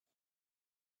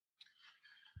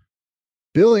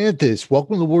Bill Anthes,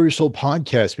 welcome to the Warrior Soul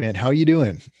podcast, man. How you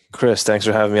doing? Chris, thanks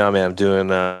for having me on, man.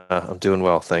 I'm doing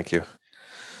well, thank you.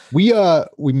 We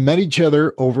met each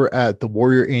other over at the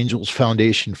Warrior Angels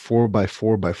Foundation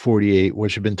 4x4x48,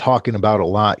 which I've been talking about a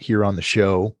lot here on the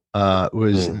show. It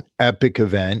was an epic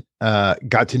event.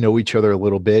 Got to know each other a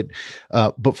little bit.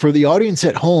 But for the audience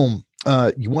at home,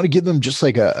 you want to give them just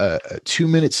like a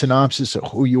 2-minute synopsis of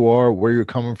who you are, where you're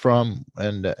coming from,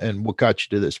 and what got you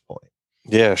to this point.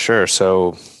 Yeah, sure.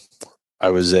 So I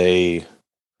was a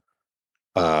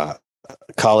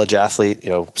college athlete,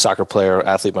 soccer player,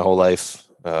 athlete my whole life.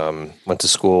 Went to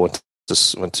school,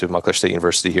 went to Montclair State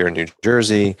University here in New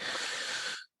Jersey.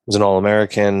 Was an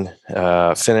All-American.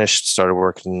 Finished, started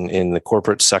working in the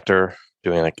corporate sector,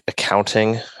 doing like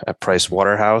accounting at Price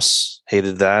Waterhouse.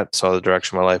 Hated that. Saw the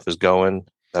direction my life was going.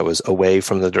 That was away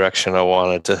from the direction I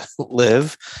wanted to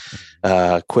live.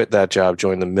 Quit that job,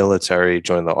 joined the military,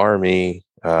 joined the Army,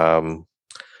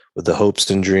 with the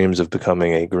hopes and dreams of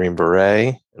becoming a Green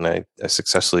Beret. And I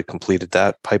successfully completed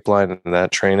that pipeline and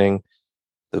that training.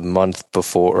 The month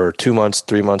before, or 2 months,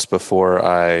 3 months before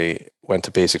I went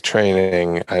to basic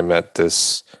training, I met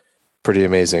this pretty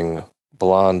amazing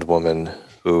blonde woman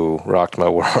who rocked my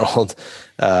world.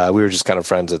 We were just kind of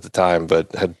friends at the time,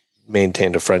 but had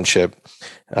maintained a friendship,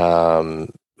 who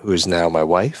is now my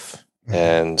wife. Mm-hmm.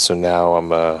 And so now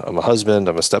I'm a husband,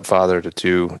 I'm a stepfather to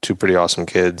two pretty awesome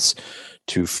kids,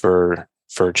 two fur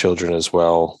children as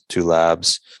well, 2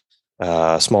 labs,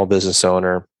 small business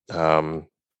owner,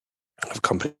 of a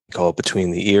company called Between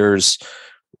the Ears.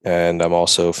 And I'm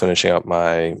also finishing up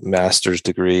my master's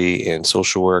degree in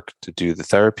social work to do the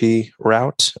therapy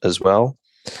route as well.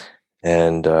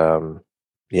 And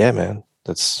yeah, man,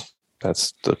 that's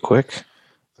the quick.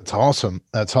 That's awesome.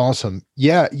 That's awesome.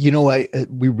 Yeah.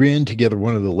 We ran together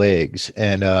one of the legs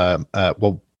and,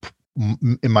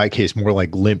 in my case, more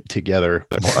like limped together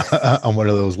on one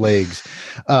of those legs.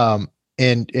 You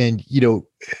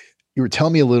were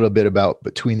telling me a little bit about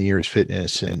Between the Ears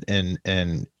Fitness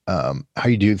and how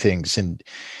you do things. And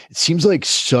it seems like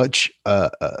such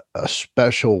a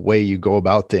special way you go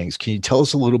about things. Can you tell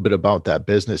us a little bit about that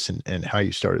business and how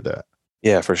you started that?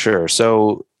 Yeah, for sure.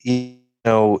 So,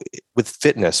 with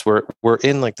fitness, we're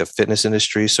in like the fitness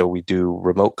industry. So we do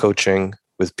remote coaching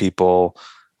with people.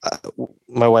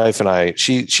 My wife and I,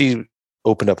 she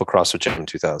opened up a CrossFit gym in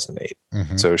 2008.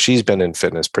 Mm-hmm. So she's been in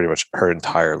fitness pretty much her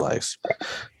entire life.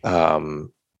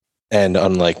 And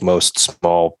unlike most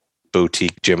small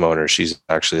boutique gym owners, she's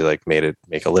actually like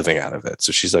make a living out of it.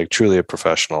 So she's like truly a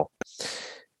professional.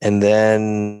 And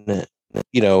then,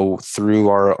 through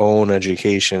our own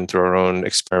education, through our own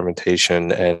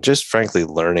experimentation, and just frankly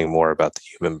learning more about the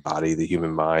human body, the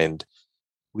human mind,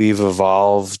 we've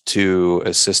evolved to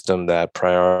a system that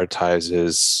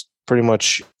prioritizes pretty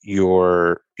much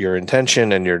your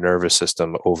intention and your nervous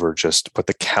system over just what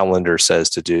the calendar says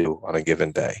to do on a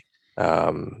given day.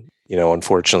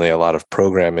 Unfortunately, a lot of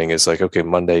programming is like, okay,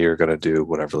 Monday you're going to do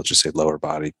whatever, let's just say lower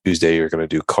body. Tuesday you're going to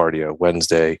do cardio.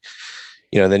 Wednesday,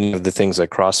 then you have the things like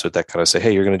CrossFit that kind of say,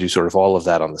 hey, you're going to do sort of all of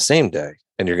that on the same day,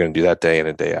 and you're going to do that day in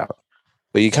and day out.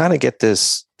 But you kind of get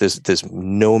this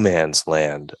no man's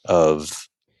land of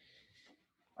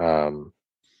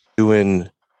doing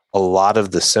a lot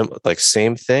of the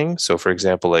same thing. So for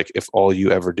example, like if all you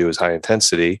ever do is high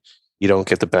intensity, you don't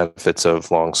get the benefits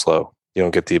of long, slow. You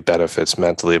don't get the benefits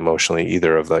mentally, emotionally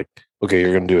either of like, okay,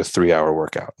 you're going to do a 3-hour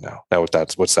workout now.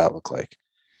 What's that look like?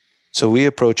 So we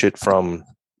approach it from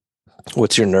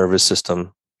what's your nervous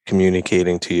system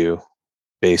communicating to you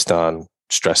based on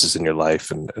stresses in your life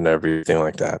and everything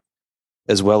like that,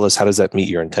 as well as how does that meet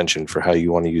your intention for how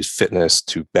you want to use fitness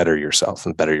to better yourself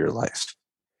and better your life.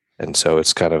 And so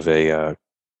it's kind of a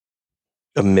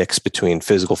mix between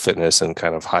physical fitness and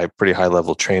kind of pretty high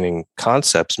level training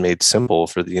concepts made simple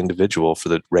for the individual, for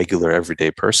the regular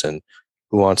everyday person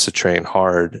who wants to train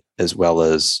hard as well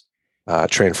as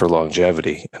train for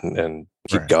longevity and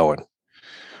keep going.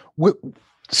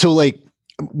 So like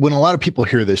when a lot of people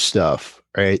hear this stuff,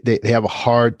 right, they have a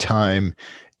hard time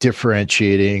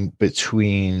differentiating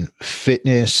between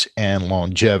fitness and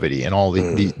longevity and all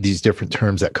these different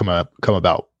terms that come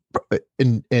about.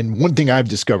 And one thing I've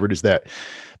discovered is that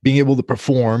being able to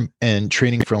perform and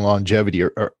training for longevity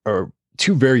are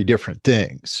two very different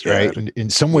things, right? And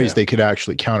in some ways they could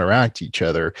actually counteract each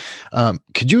other.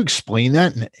 Could you explain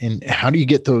that? And how do you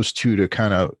get those two to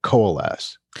kind of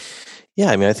coalesce?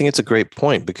 Yeah, I mean, I think it's a great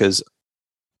point because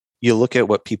you look at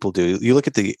what people do, you look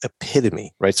at the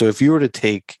epitome, right? So if you were to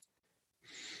take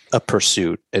a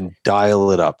pursuit and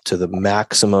dial it up to the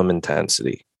maximum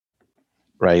intensity,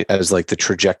 right, as like the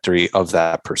trajectory of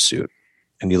that pursuit,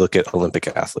 and you look at Olympic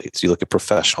athletes, you look at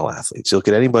professional athletes, you look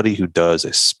at anybody who does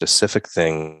a specific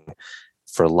thing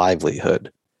for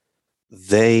livelihood,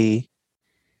 they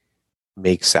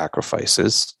make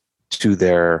sacrifices to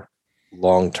their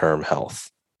long-term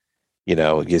health.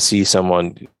 You see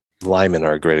someone, linemen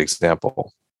are a great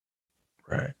example.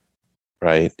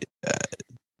 Right.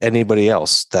 Anybody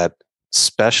else that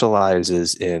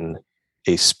specializes in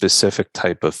a specific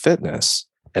type of fitness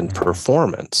and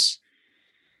performance,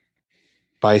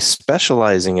 by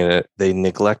specializing in it, they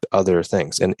neglect other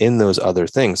things. And in those other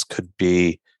things could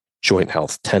be joint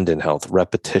health, tendon health,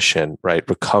 repetition, right?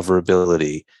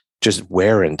 Recoverability, just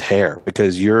wear and tear,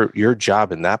 because your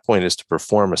job in that point is to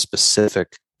perform a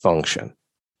specific function.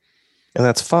 And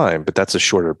that's fine, but that's a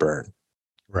shorter burn.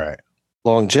 Right.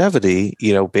 Longevity,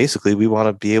 basically we want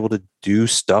to be able to do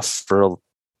stuff for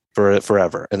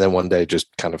forever. And then one day just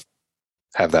kind of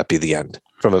have that be the end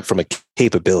from a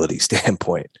capability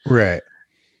standpoint. Right.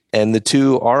 And the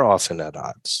two are often at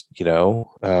odds,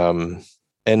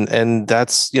 and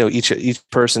that's, each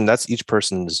person, that's each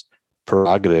person's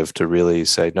prerogative to really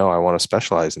say, no, I want to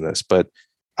specialize in this. But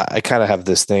I kind of have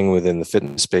this thing within the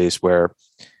fitness space where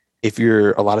if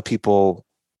you're a lot of people,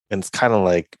 and it's kind of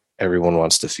like everyone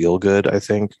wants to feel good, I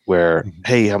think, where,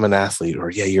 hey, I'm an athlete,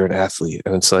 or yeah, you're an athlete.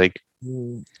 And it's like,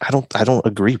 I don't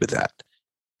agree with that.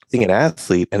 Being an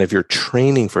athlete, and if you're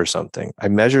training for something, I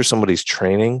measure somebody's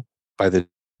training by the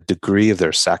degree of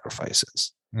their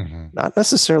sacrifices, not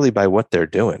necessarily by what they're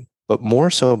doing, but more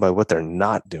so by what they're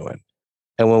not doing.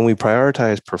 And when we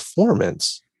prioritize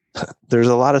performance, there's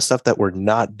a lot of stuff that we're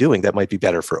not doing that might be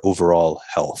better for overall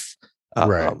health.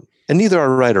 Right. And neither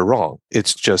are right or wrong.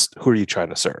 It's just, who are you trying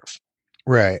to serve?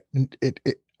 Right.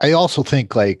 I also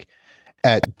think, like,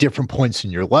 at different points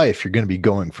in your life, you're going to be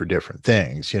going for different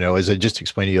things. As I just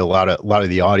explained to you, a lot of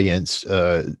the audience,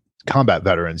 combat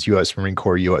veterans, U.S. Marine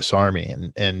Corps, U.S. Army.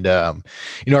 And I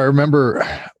remember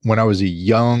when I was a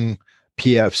young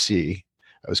PFC,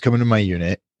 I was coming to my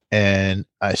unit and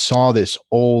I saw this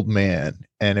old man,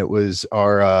 and it was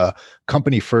our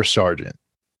company first sergeant.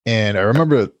 And I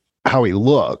remember how he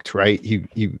looked, right? He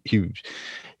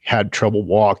had trouble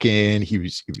walking. He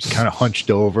was kind of hunched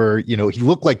over. He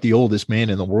looked like the oldest man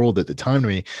in the world at the time to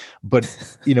me. But,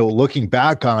 looking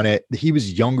back on it, he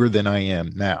was younger than I am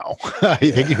now. I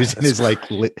think he was in his late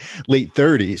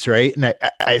 30s, right? And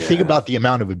I think about the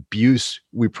amount of abuse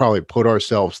we probably put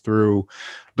ourselves through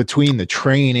between the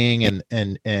training and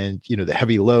the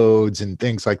heavy loads and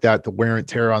things like that, the wear and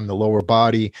tear on the lower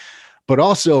body. But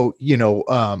also,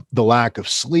 the lack of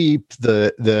sleep,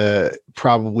 the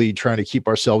probably trying to keep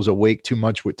ourselves awake too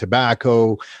much with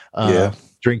tobacco,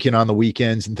 drinking on the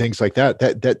weekends and things like that.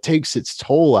 That takes its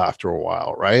toll after a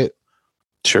while, right?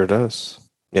 Sure does.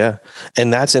 Yeah.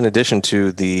 And that's in addition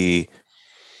to the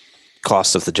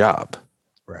cost of the job.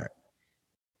 Right.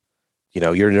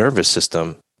 Your nervous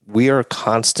system, we are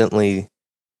constantly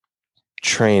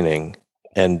training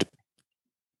and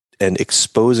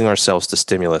exposing ourselves to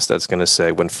stimulus that's going to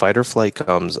say, when fight or flight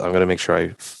comes, I'm going to make sure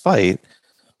I fight,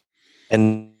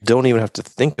 and don't even have to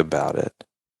think about it.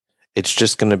 It's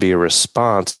just going to be a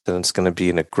response, and it's going to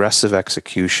be an aggressive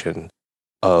execution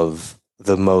of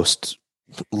the most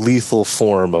lethal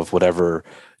form of whatever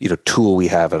tool we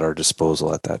have at our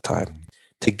disposal at that time.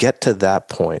 To get to that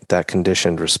point, that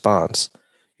conditioned response,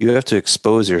 you have to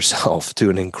expose yourself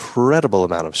to an incredible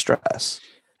amount of stress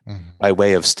by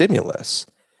way of stimulus.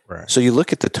 Right. So you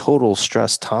look at the total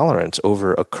stress tolerance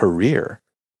over a career,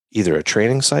 either a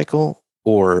training cycle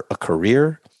or a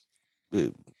career,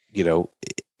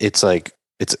 it's like,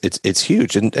 it's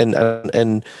huge.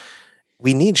 And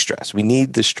we need stress. We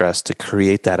need the stress to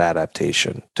create that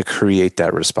adaptation, to create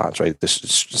that response, right? This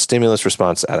stimulus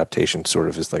response adaptation sort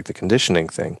of is like the conditioning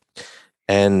thing.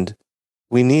 And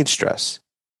we need stress.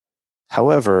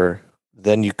 However,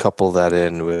 then you couple that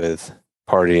in with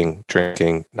partying,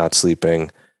 drinking, not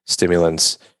sleeping,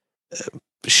 stimulants,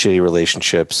 shitty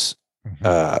relationships.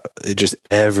 It just,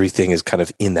 everything is kind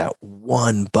of in that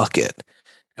one bucket.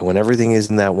 And when everything is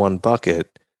in that one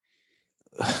bucket,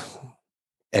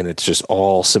 and it's just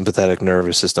all sympathetic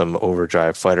nervous system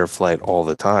overdrive, fight or flight all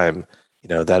the time,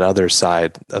 that other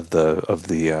side of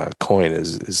the coin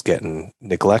is getting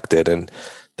neglected, and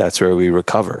that's where we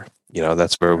recover.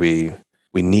 That's where we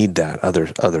need that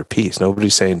other piece.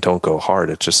 Nobody's saying don't go hard.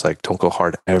 It's just like, don't go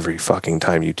hard every fucking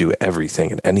time you do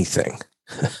everything and anything.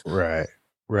 Right.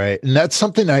 And that's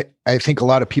something I think a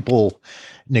lot of people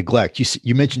neglect.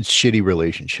 You mentioned shitty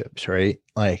relationships, right?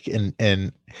 Like,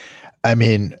 and I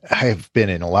mean, I've been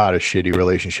in a lot of shitty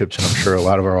relationships, and I'm sure a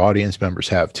lot of our audience members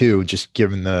have too, just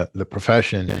given the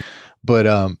profession. But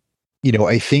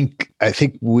I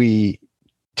think we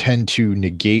tend to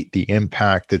negate the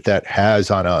impact that that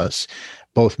has on us,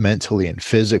 both mentally and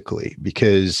physically.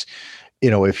 Because,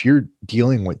 if you're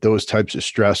dealing with those types of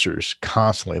stressors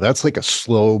constantly, that's like a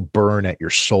slow burn at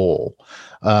your soul.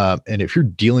 And if you're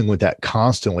dealing with that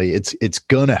constantly, it's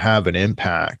going to have an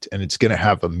impact, and it's going to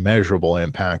have a measurable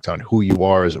impact on who you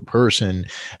are as a person,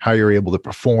 how you're able to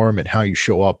perform, and how you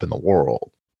show up in the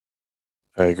world.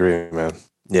 I agree, man.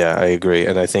 Yeah, I agree.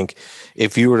 And I think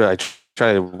if you were to, I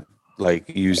try to like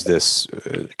use this,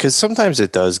 because sometimes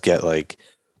it does get like,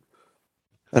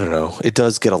 I don't know, it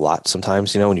does get a lot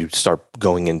sometimes, when you start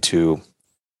going into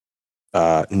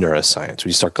neuroscience, when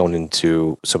you start going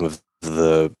into some of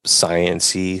the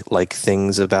sciencey like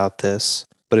things about this.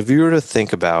 But if you were to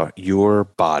think about your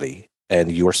body and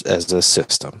yours as a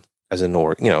system, as an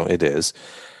it is,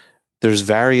 there's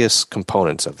various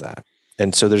components of that.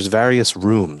 And so there's various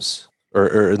rooms,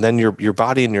 or and then your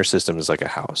body and your system is like a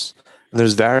house. And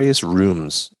there's various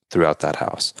rooms throughout that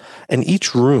house. And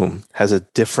each room has a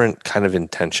different kind of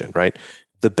intention, right?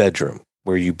 The bedroom,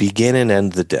 where you begin and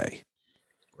end the day.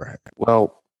 Right.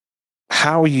 Well,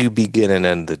 how you begin and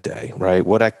end the day, right?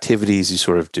 What activities you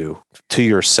sort of do to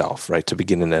yourself, right? To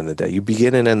begin and end the day. You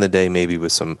begin and end the day maybe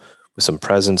with some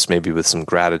presence, maybe with some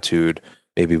gratitude,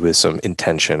 maybe with some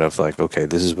intention of like, okay,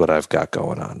 this is what I've got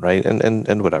going on, right?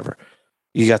 And whatever.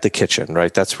 You got the kitchen,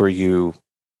 right? That's where you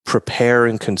prepare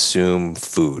and consume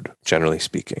food, generally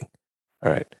speaking.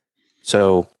 All right.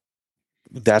 So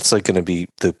that's like going to be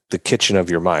the kitchen of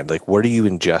your mind. Like, what are you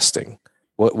ingesting?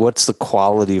 What's the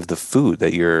quality of the food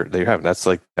that you're having? That's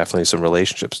like definitely some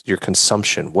relationships. Your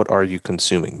consumption. What are you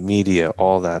consuming? Media,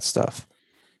 all that stuff.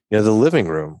 The living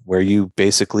room where you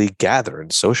basically gather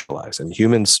and socialize. And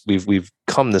humans, we've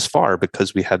come this far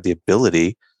because we had the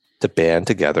ability to band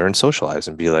together and socialize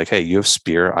and be like, hey, you have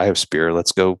spear, I have spear,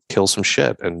 let's go kill some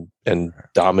shit and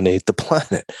dominate the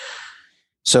planet.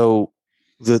 So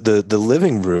the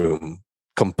living room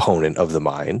component of the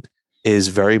mind is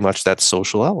very much that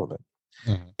social element.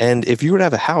 Mm-hmm. And if you were to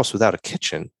have a house without a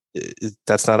kitchen,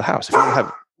 that's not a house. If you were to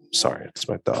have, sorry, it's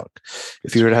my dog.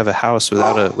 If you were to have a house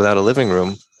without a living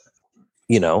room,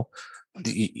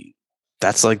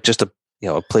 that's like just a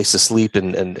place to sleep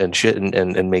and shit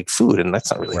and make food, and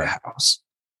that's not really a house.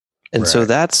 And so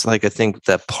that's like, I think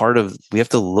that part of, we have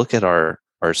to look at our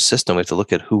system. We have to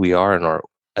look at who we are and our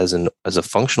as a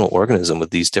functional organism with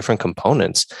these different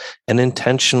components, and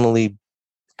intentionally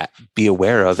be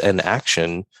aware of and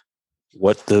action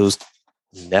what those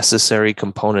necessary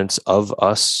components of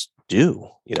us do,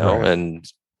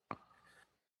 and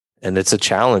it's a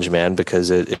challenge, man, because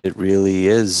it really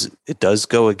is. It does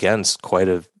go against quite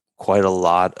a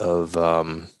lot of,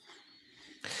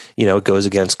 it goes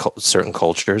against certain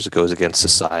cultures. It goes against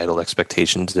societal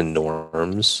expectations and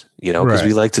norms, because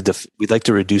we like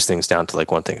to reduce things down to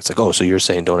like one thing. It's like, oh, so you're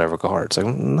saying don't ever go hard. It's like,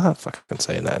 I'm not fucking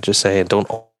saying that. Just saying don't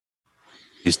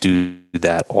always do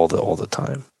that all the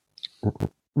time.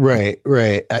 Right.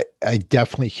 I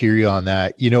definitely hear you on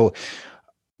that.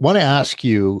 Want to ask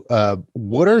you,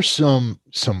 what are some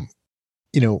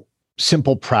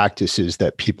simple practices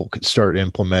that people could start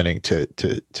implementing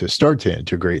to start to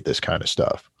integrate this kind of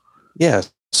stuff? Yeah.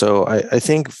 So I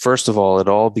think first of all, it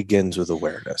all begins with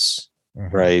awareness,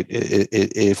 right?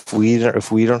 If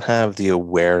we don't have the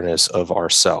awareness of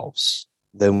ourselves,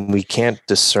 then we can't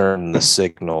discern the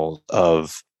signal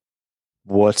of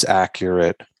what's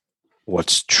accurate,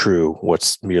 what's true,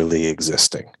 what's merely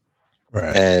existing.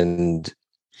 Right. And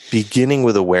beginning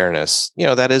with awareness,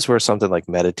 that is where something like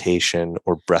meditation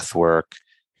or breath work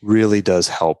really does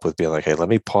help with being like, hey, let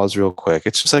me pause real quick.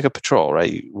 It's just like a patrol,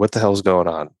 right? What the hell's going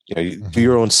on? You do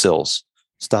your own sills.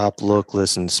 Stop, look,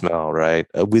 listen, smell, right?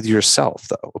 With yourself,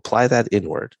 though. Apply that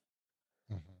inward.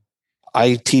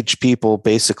 I teach people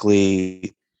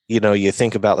basically, you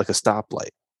think about like a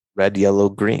stoplight, red, yellow,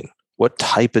 green. What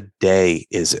type of day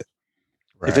is it?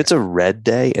 Right. If it's a red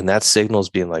day and that signal is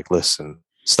being like, listen,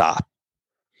 stop.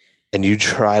 And you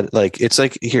try, like, it's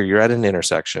like, here, you're at an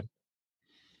intersection.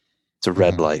 It's a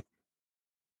red light.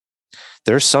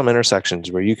 There's some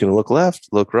intersections where you can look left,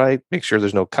 look right, make sure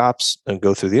there's no cops, and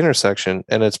go through the intersection,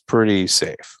 and it's pretty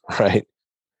safe, right?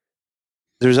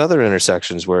 There's other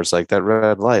intersections where it's like that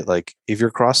red light, like if you're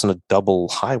crossing a double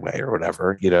highway or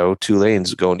whatever, 2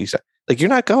 lanes going east, like you're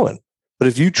not going. But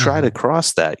if you try to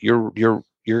cross that, you're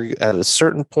at a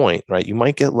certain point, right? You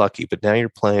might get lucky, but now you're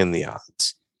playing the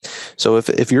odds. So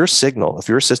if your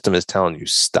system is telling you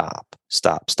stop,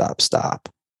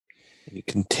 and you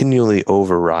continually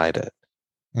override it,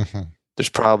 there's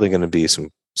probably going to be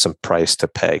some price to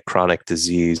pay. Chronic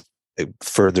disease,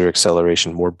 further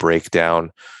acceleration, more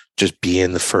breakdown, just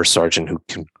being the first sergeant who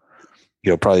can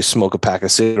probably smoke a pack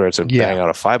of cigarettes and Yeah. bang out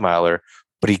a 5-miler,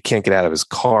 but he can't get out of his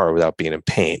car without being in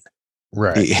pain.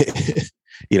 Right.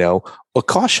 A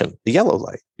caution, the yellow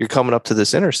light. You're coming up to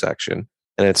this intersection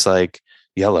and it's like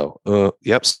yellow.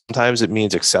 Yep. Sometimes it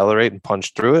means accelerate and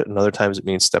punch through it. And other times it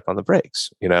means step on the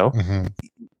brakes. Mm-hmm.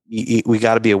 We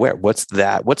got to be aware. What's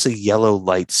that? What's a yellow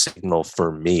light signal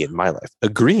for me in my life? A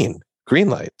green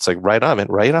light. It's like right on,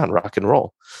 rock and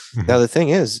roll. Mm-hmm. Now, the thing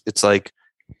is, it's like,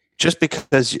 just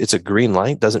because it's a green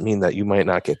light doesn't mean that you might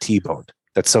not get T-boned,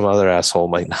 that some other asshole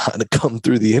might not come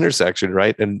through the intersection,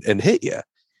 right, and hit you.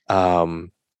 But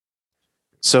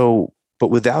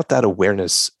without that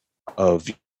awareness of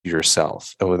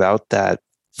yourself and without that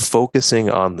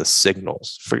focusing on the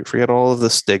signals, forget all of the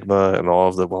stigma and all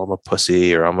of the, well, I'm a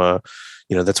pussy or I'm a,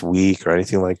 that's weak or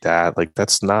anything like that. Like,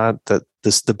 that's not that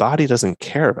the body doesn't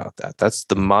care about that. That's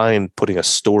the mind putting a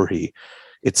story.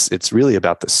 It's really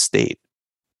about the state.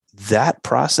 That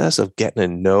process of getting to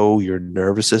know your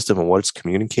nervous system and what it's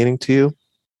communicating to you,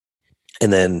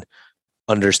 and then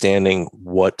understanding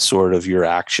what sort of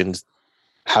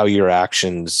how your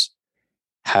actions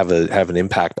have an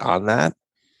impact on that.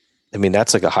 I mean,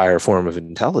 that's like a higher form of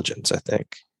intelligence, I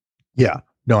think. Yeah,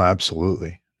 no,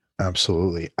 absolutely.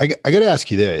 Absolutely. I got to ask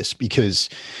you this, because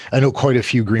I know quite a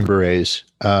few Green Berets,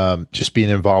 just being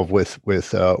involved with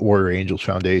Warrior Angels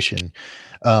Foundation.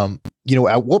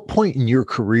 At what point in your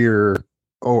career,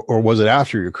 or was it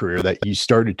after your career, that you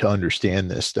started to understand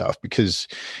this stuff? Because,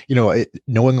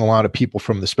 knowing a lot of people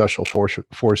from the special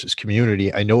forces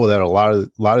community, I know that a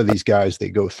lot of these guys, they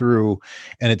go through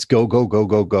and it's go, go, go,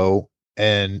 go, go.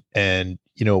 And,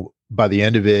 by the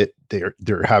end of it,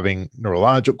 they're having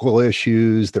neurological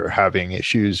issues. They're having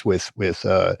issues with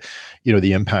the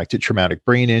impact of traumatic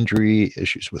brain injury,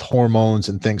 issues with hormones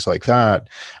and things like that.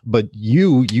 But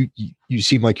you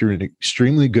seem like you're in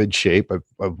extremely good shape.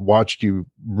 I've watched you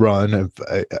run.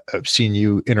 I've seen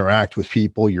you interact with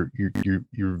people. You're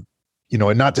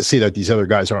and not to say that these other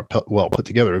guys aren't well put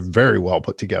together, very well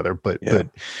put together, but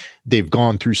they've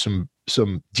gone through some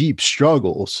deep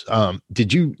struggles.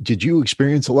 Did you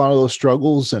experience a lot of those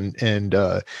struggles? And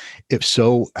if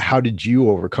so, how did you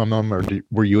overcome them, or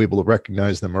were you able to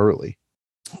recognize them early?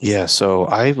 Yeah. So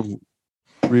I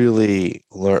really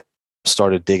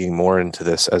started digging more into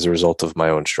this as a result of my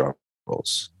own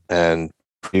struggles. And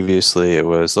previously it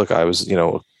was, look, I was,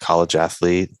 a college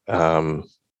athlete,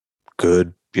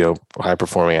 good, high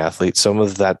performing athlete. Some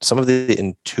of the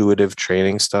intuitive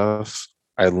training stuff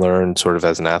I learned sort of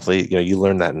as an athlete. You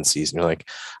learn that in season. You're like,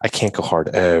 I can't go hard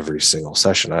every single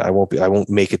session. I won't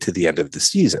make it to the end of the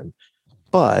season.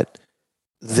 But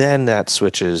then that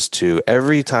switches to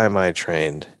every time I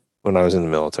trained when I was in the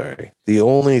military. The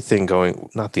only thing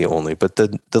not the only, but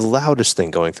the loudest thing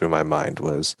going through my mind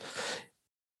was,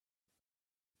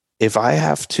 if I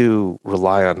have to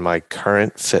rely on my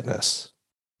current fitness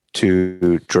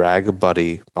to drag a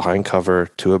buddy behind cover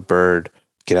to a bird,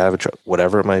 get out of a truck,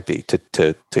 whatever it might be,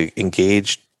 to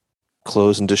engage,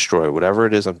 close, and destroy whatever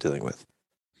it is I'm dealing with,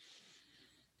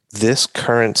 this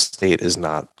current state is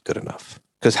not good enough.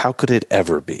 Because how could it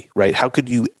ever be, right? How could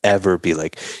you ever be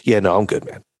like, yeah, no, I'm good,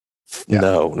 man. Yeah.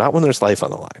 No, not when there's life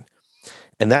on the line.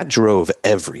 And that drove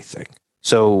everything.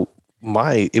 So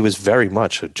it was very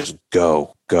much just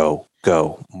go, go,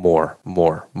 go, more.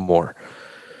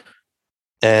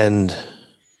 And,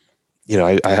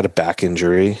 I had a back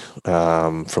injury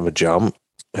from a jump.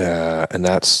 And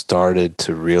that started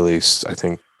to really, I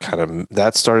think, kind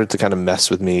of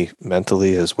mess with me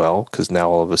mentally as well. Because now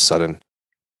all of a sudden,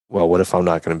 well, what if I'm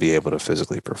not going to be able to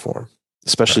physically perform?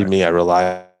 Especially me, I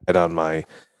relied on my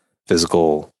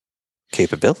physical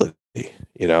capability.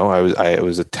 I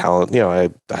was a talent,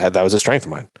 that was a strength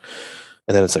of mine.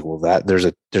 And then it's like, well, there's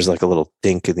like a little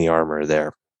dink in the armor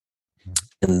there.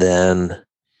 And then,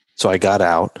 so I got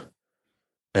out,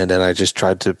 and then I just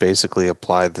tried to basically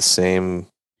apply the same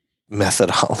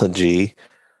methodology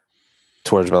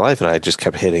towards my life. And I just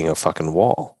kept hitting a fucking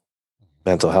wall.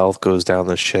 Mental health goes down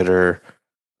the shitter.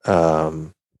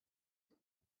 That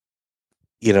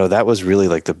was really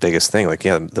like the biggest thing. Like,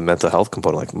 yeah, the mental health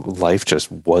component, like life just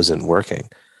wasn't working.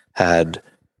 Had,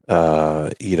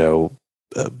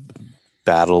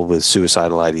 battle with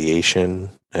suicidal ideation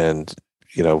and,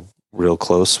 real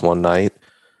close one night.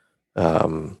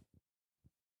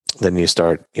 Then you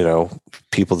start,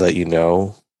 people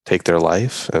that take their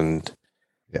life, and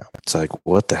it's like,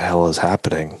 what the hell is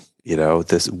happening?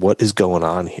 What is going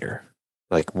on here?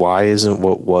 Like, why isn't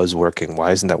what was working?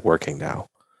 Why isn't that working now?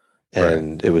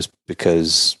 And it was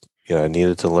because, I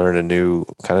needed to learn a new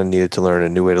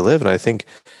way to live. And I think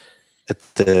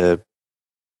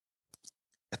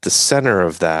at the center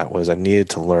of that was I needed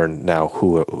to learn now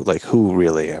who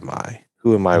really am I?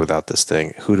 Who am I without this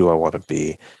thing? Who do I want to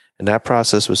be? And that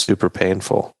process was super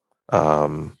painful.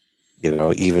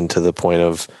 Even to the point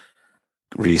of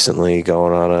recently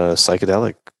going on a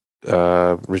psychedelic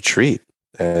retreat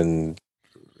and,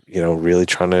 really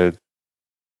trying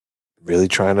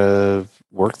to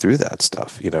work through that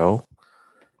stuff,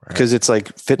 because it's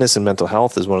like fitness and mental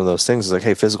health is one of those things. It's like,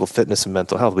 hey, physical fitness and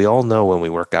mental health, we all know when we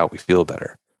work out, we feel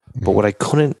better. But what I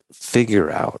couldn't figure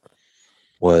out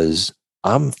was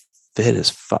I'm fit as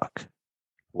fuck.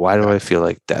 Why do I feel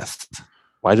like death?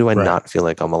 Why do I not feel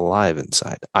like I'm alive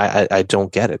inside? I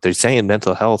don't get it. They're saying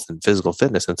mental health and physical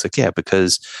fitness. And it's like, yeah,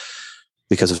 because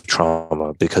of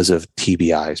trauma, because of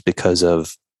TBIs, because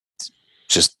of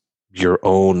just your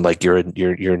own, like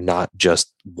you're not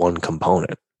just one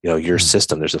component. Your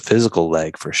system, there's a physical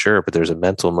leg for sure, but there's a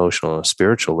mental, emotional, and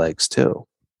spiritual legs too.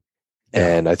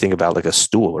 And I think about like a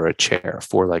stool or a chair, a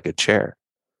four-legged chair.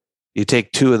 You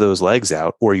take two of those legs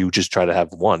out, or you just try to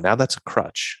have one. Now that's a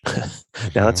crutch.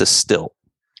 Now that's a stilt.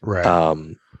 Right.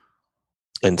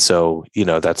 And so,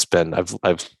 that's been,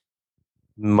 I've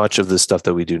much of the stuff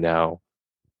that we do now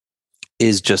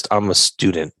is just, I'm a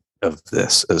student of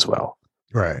this as well.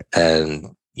 Right.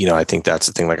 And, I think that's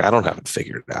the thing. Like, I don't have it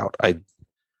figured out.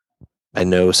 I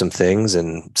know some things,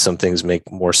 and some things make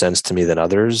more sense to me than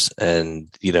others. And,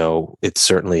 it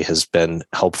certainly has been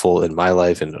helpful in my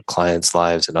life and clients'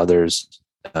 lives and others.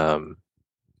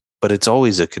 But it's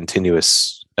always a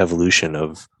continuous evolution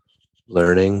of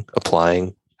learning,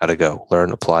 applying, how to go,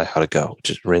 learn, apply, how to go,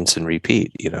 just rinse and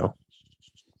repeat,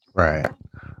 Right.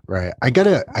 Right. I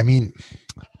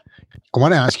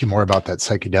want to ask you more about that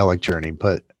psychedelic journey,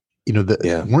 but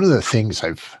one of the things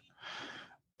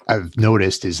I've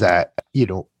noticed is that,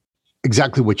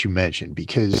 exactly what you mentioned,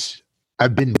 because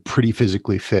I've been pretty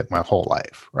physically fit my whole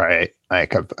life, right?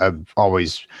 Like I've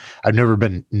never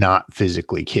been not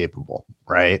physically capable,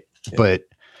 right? Yeah. But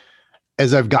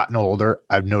as I've gotten older,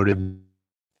 I've noted.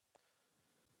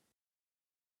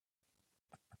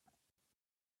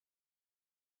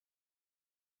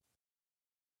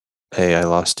 Hey, I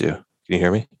lost you. Can you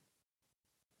hear me?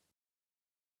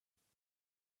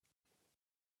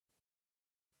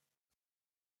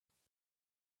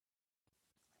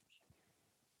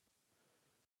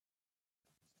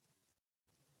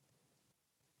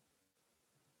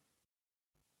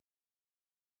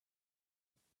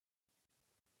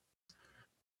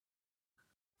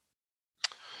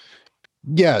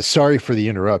 Yeah, sorry for the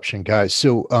interruption, guys.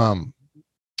 So,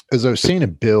 as I was saying to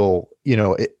Bill,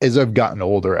 as I've gotten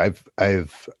older, I've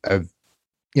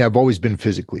always been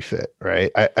physically fit,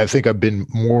 right? I think I've been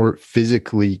more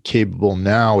physically capable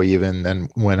now even than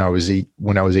when I was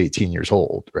 18 years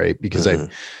old, right? Because I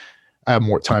have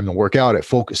more time to work out, I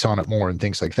focus on it more and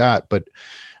things like that. But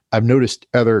I've noticed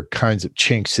other kinds of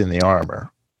chinks in the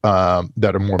armor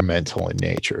that are more mental in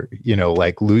nature,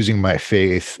 like losing my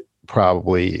faith,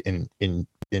 probably in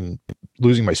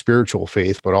losing my spiritual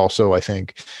faith, but also I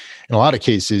think in a lot of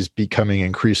cases becoming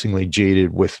increasingly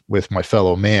jaded with my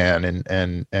fellow man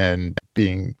and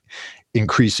being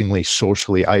increasingly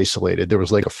socially isolated. There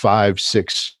was like a 5,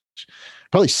 6,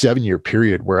 probably 7-year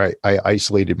period where I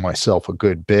isolated myself a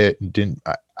good bit and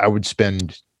I would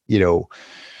spend,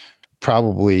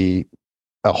 probably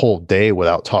a whole day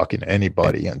without talking to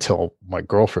anybody until my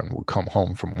girlfriend would come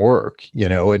home from work,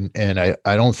 and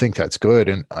I don't think that's good.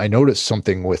 And I noticed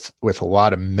something with a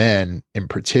lot of men in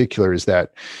particular is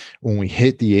that when we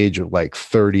hit the age of like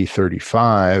 30,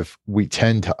 35, we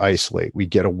tend to isolate. We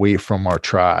get away from our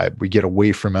tribe. We get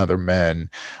away from other men.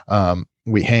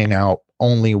 We hang out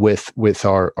only with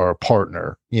our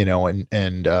partner,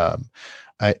 and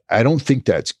I don't think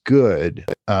that's good.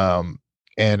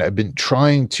 And I've been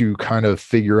trying to kind of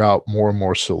figure out more and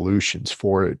more solutions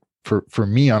for it, for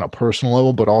me on a personal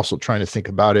level, but also trying to think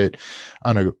about it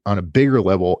on a bigger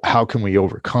level. How can we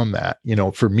overcome that?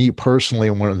 For me personally,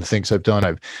 one of the things I've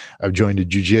done, I've joined a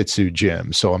jujitsu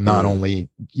gym. So I'm not only,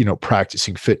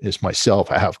 practicing fitness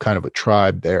myself, I have kind of a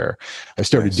tribe there. I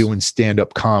started doing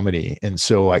stand-up comedy. And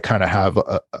so I kind of have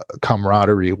a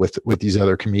camaraderie with these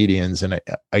other comedians, and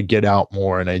I get out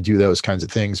more and I do those kinds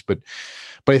of things. But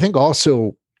I think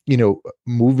also,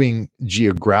 moving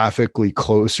geographically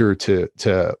closer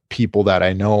to people that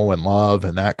I know and love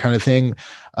and that kind of thing.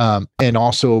 And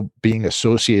also being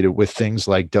associated with things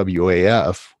like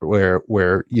WAF where,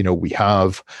 we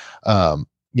have,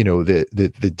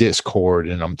 the Discord,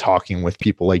 and I'm talking with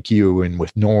people like you and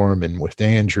with Norm and with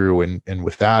Andrew and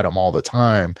with Adam all the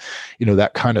time.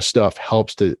 That kind of stuff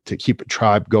helps to keep a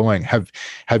tribe going. Have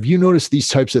you noticed these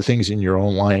types of things in your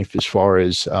own life as far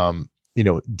as,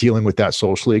 dealing with that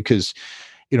socially? Because,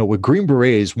 with Green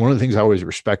Berets, one of the things I always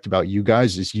respect about you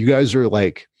guys is you guys are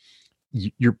like,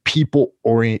 you're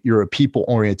you're a people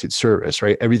oriented service,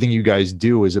 right? Everything you guys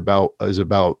do is about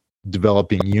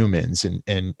developing humans and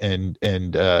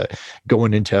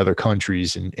going into other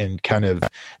countries and kind of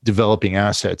developing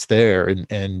assets there.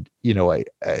 And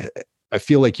I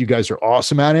feel like you guys are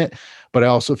awesome at it, but I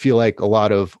also feel like a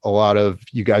lot of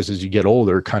you guys as you get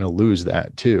older kind of lose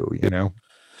that too,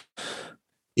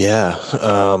 Yeah.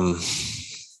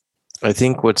 I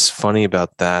think what's funny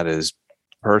about that is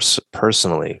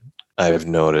personally, I've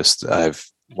noticed I've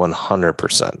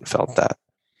 100% felt that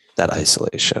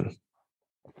isolation.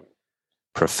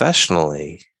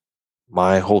 Professionally,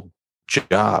 my whole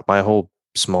job, my whole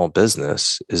small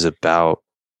business is about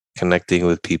connecting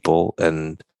with people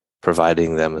and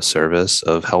providing them a service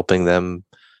of helping them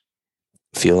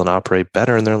feel and operate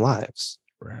better in their lives.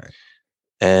 Right.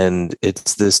 And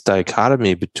it's this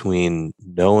dichotomy between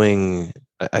knowing,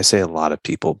 I say a lot of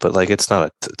people, but like it's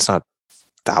not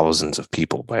thousands of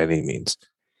people by any means.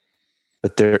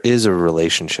 But there is a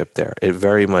relationship there. It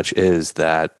very much is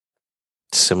that,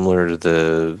 similar to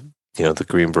the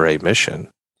Green Beret mission,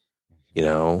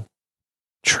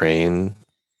 train,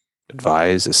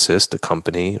 advise, assist,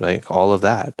 accompany, like all of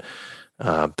that,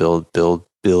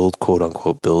 build, quote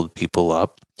unquote, build people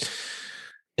up.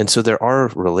 And so there are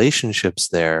relationships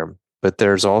there, but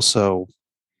there's also,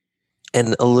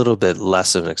 and a little bit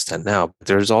less of an extent now, but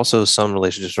there's also some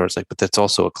relationships where it's like, but that's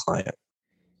also a client.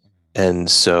 And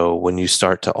so when you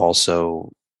start to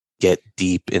also get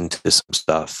deep into some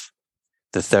stuff,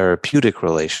 the therapeutic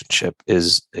relationship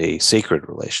is a sacred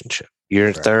relationship. Your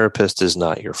Right. therapist is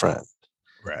not your friend.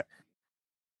 Right.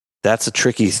 That's a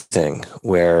tricky thing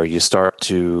where you start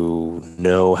to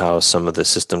know how some of the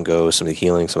system goes, some of the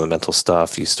healing, some of the mental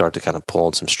stuff. You start to kind of pull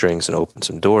on some strings and open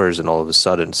some doors, and all of a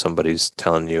sudden somebody's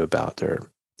telling you about their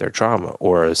trauma,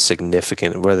 or a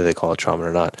significant, whether they call it trauma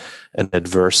or not, an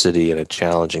adversity and a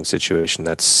challenging situation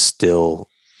that still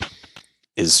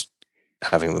is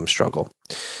having them struggle.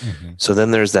 Mm-hmm. So then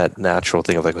there's that natural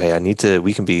thing of like, hey,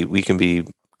 we can be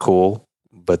cool,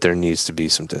 but there needs to be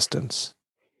some distance.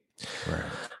 Right.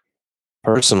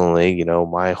 Personally,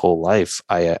 my whole life,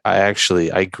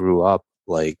 I grew up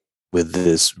like with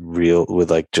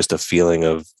like just a feeling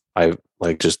of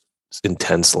just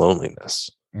intense loneliness.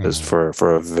 Because for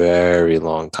a very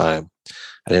long time,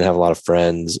 I didn't have a lot of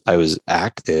friends. I was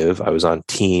active. I was on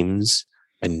teams.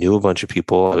 I knew a bunch of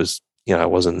people. I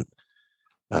wasn't.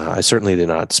 I certainly did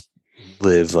not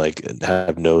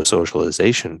have no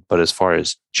socialization. But as far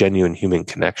as genuine human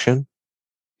connection,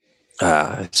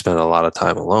 I spent a lot of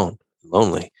time alone,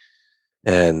 lonely.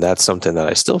 And that's something that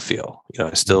I still feel.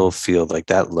 I still feel like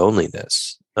that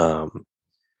loneliness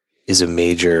is a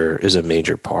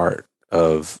major part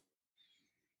of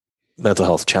mental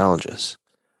health challenges.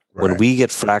 Right. When we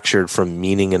get fractured from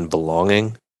meaning and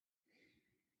belonging,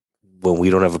 when we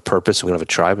don't have a purpose, we don't have a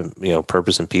tribe, and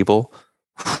purpose and people,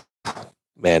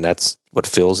 man, that's what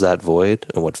fills that void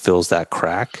and what fills that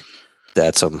crack.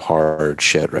 That's some hard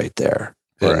shit right there.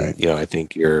 Right. And I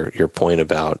think your point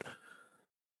about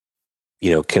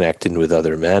connecting with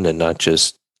other men and not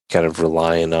just kind of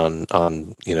relying on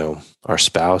our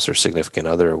spouse or significant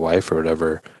other or wife or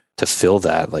whatever to fill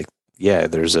that. Like, yeah,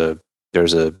 there's a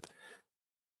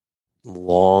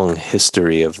long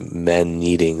history of men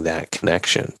needing that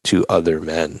connection to other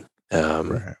men.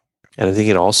 Right. And I think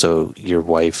it also, your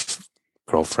wife,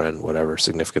 girlfriend, whatever,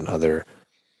 significant other,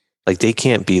 like they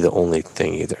can't be the only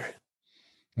thing either.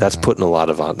 That's putting a lot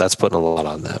on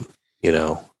them,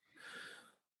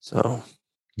 So.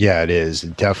 Yeah, it is.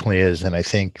 It definitely is. And I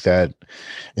think that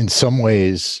in some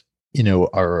ways,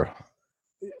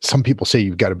 some people say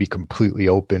you've got to be completely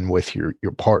open with your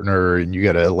partner and you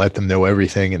got to let them know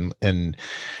everything. And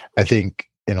I think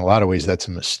in a lot of ways that's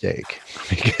a mistake,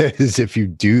 because if you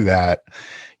do that,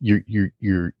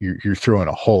 you're throwing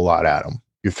a whole lot at them.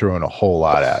 You're throwing a whole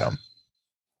lot at them.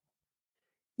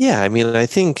 Yeah. I mean, I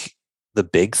think the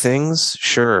big things,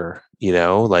 sure,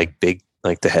 like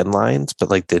the headlines, but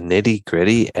like the nitty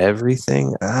gritty,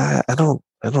 everything, I don't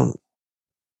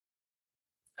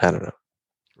know.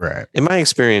 Right. In my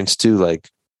experience too, like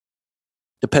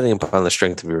depending upon the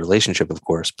strength of your relationship, of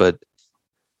course, but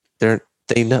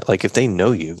they know, like if they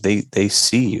know you, they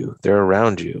see you, they're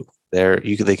around you,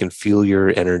 they can feel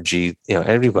your energy.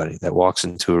 Everybody that walks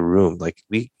into a room, like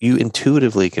you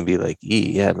intuitively can be like,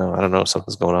 yeah, no, I don't know,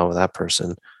 something's going on with that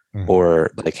person,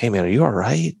 or like, hey man, are you all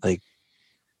right? Like,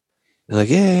 they're like,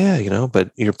 yeah,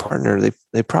 but your partner,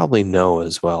 they probably know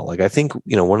as well. Like, I think,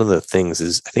 one of the things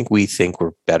is, I think we think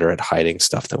we're better at hiding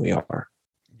stuff than we are.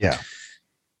 Yeah.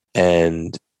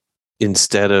 And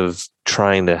instead of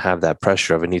trying to have that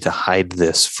pressure of I need to hide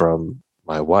this from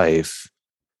my wife,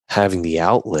 having the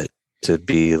outlet to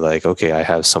be like, okay, I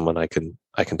have someone I can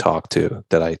talk to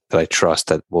that I trust,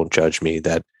 that won't judge me,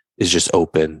 that is just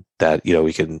open, that, you know,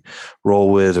 we can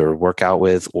roll with or work out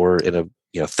with, or in a,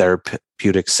 you know,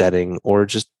 therapeutic setting, or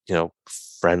just, you know,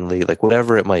 friendly, like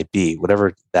whatever it might be,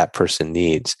 whatever that person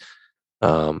needs.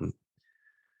 Um,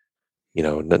 you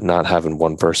know, not having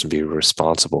one person be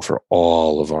responsible for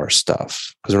all of our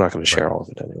stuff, because we're not going to share all of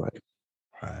it anyway.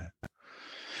 Right.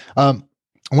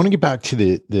 I want to get back to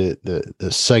the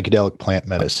psychedelic plant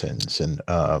medicines and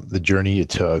the journey you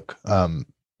took. You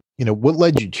know, what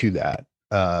led you to that?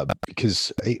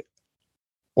 Because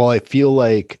while I feel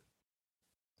like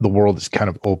the world is kind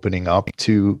of opening up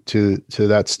to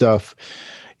that stuff,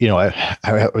 you know,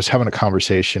 I was having a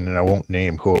conversation, and I won't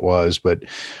name who it was, but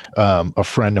a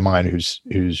friend of mine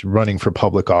who's running for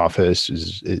public office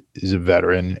is a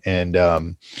veteran, and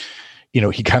you know,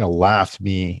 he kind of laughed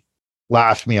me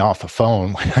off the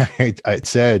phone when I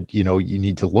said, you know, you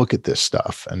need to look at this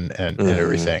stuff and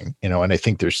everything, you know, and I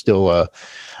think there's still a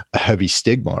heavy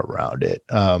stigma around it.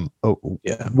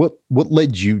 Yeah. What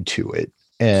led you to it?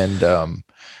 And,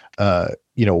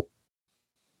 you know,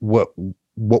 what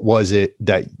was it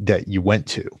that you went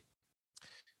to?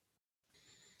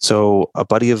 So a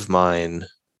buddy of mine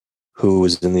who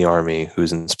was in the Army,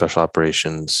 who's in special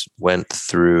operations, went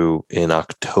through in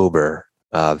October,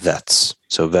 VETS,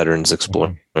 so Veterans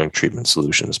Exploring Treatment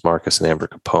Solutions. Marcus and Amber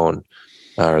Capone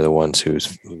are the ones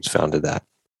who's founded that.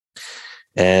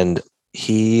 And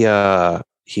he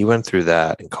went through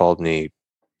that and called me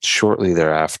shortly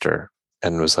thereafter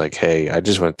and was like, "Hey, I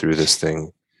just went through this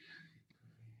thing.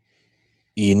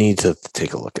 You need to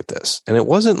take a look at this." And it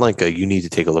wasn't like you need to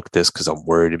take a look at this because I'm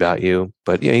worried about you,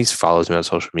 but yeah, he follows me on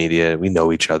social media. We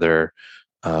know each other.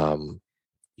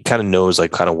 He kind of knows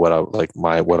like kind of what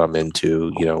what I'm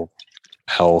into, you know,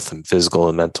 health and physical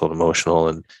and mental and emotional.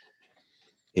 And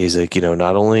he's like, you know,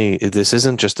 not only this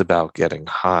isn't just about getting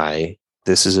high,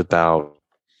 this is about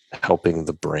helping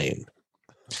the brain.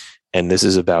 And this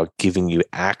is about giving you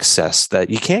access that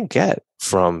you can't get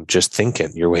from just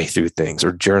thinking your way through things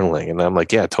or journaling. And I'm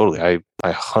like, yeah, totally. I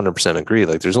 100% agree.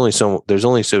 Like there's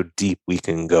only so deep we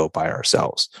can go by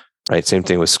ourselves. Right. Same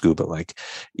thing with scuba. Like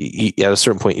at a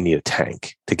certain point, you need a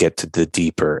tank to get to the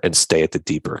deeper and stay at the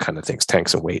deeper kind of things,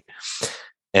 tanks and weight.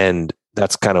 And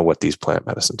that's kind of what these plant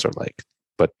medicines are like,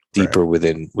 but deeper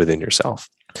within yourself.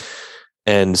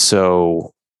 And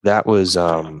so that was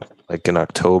like in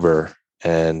October.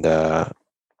 And the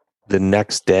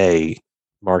next day,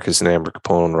 Marcus and Amber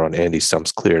Capone were on Andy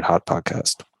Stump's Cleared Hot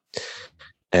podcast.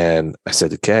 And I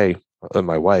said to Kay,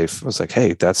 my wife, I was like,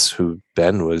 hey, that's who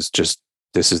Ben was just,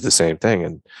 this is the same thing.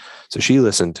 And so she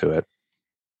listened to it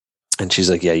and she's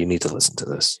like, yeah, you need to listen to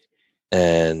this.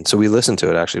 And so we listened to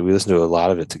it. Actually, we listened to a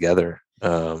lot of it together.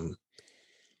 And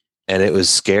it was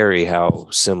scary how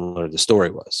similar the story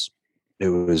was. It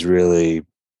was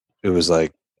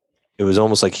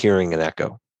almost like hearing an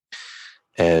echo.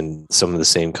 And some of the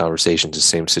same conversations, the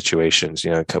same situations,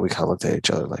 you know, we kind of looked at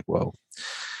each other like, whoa.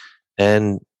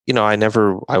 And, you know, I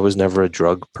was never a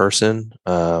drug person.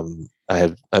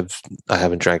 I've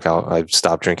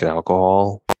stopped drinking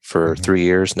alcohol for 3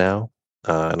 years now,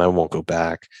 and I won't go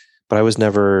back, but I was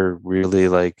never really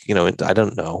like, you know, I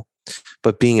don't know,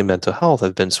 but being in mental health,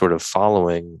 I've been sort of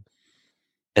following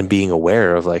and being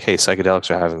aware of like, hey, psychedelics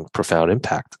are having profound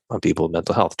impact on people with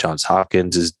mental health. Johns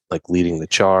Hopkins is like leading the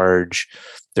charge.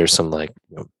 There's some like,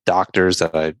 you know, doctors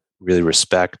that I really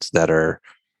respect that are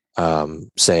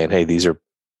saying, hey, these are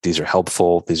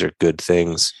helpful. These are good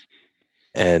things.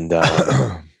 And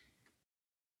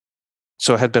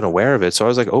so I had been aware of it. So I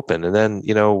was like open. And then,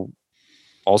 you know,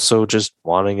 also just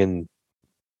wanting and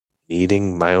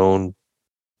needing my own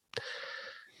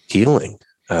healing.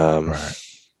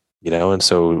 You know, and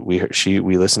so we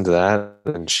listened to that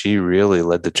and she really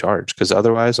led the charge, because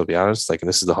otherwise, I'll be honest, like, and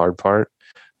this is the hard part,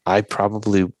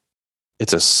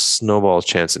 it's a snowball's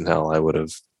chance in hell I would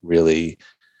have really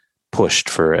pushed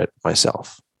for it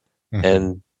myself. Mm-hmm.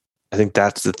 And I think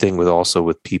that's the thing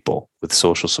with people, with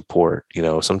social support, you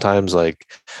know, sometimes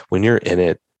like when you're in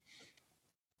it,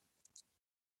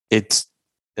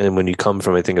 and when you come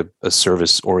from, I think, a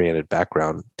service oriented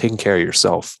background, taking care of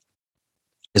yourself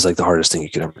is like the hardest thing you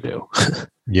could ever do.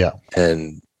 Yeah.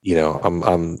 And, you know,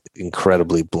 I'm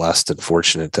incredibly blessed and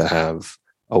fortunate to have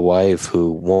a wife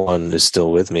who, one, is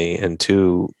still with me, and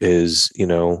two is, you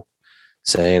know,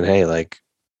 saying, hey, like,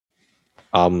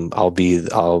 I'm going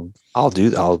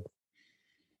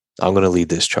to lead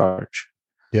this charge.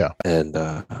 Yeah. And,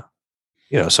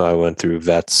 you know, so I went through a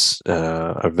vets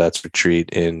retreat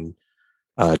in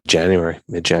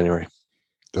Mid-January.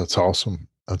 That's awesome.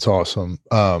 That's awesome.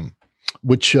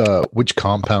 Which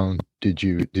compound did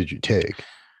you take?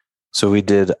 So we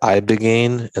did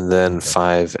ibogaine and then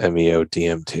 5-MeO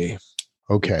DMT.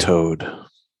 Okay. Toad.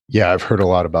 Yeah, I've heard a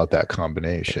lot about that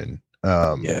combination.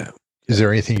 Yeah. Is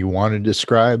there anything you want to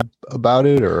describe about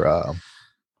it, or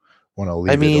want to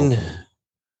leave it open?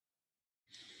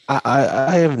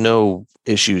 I have no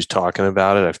issues talking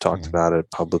about it. I've talked about it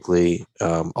publicly.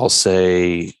 I'll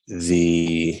say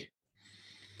the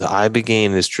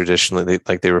ibogaine is traditionally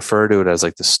they refer to it as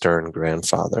like the stern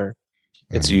grandfather.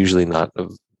 It's usually not a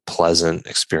pleasant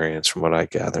experience, from what I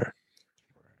gather.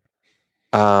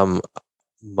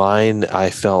 Mine, I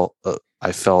felt a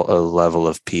level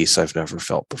of peace I've never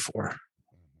felt before.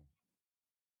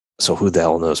 So who the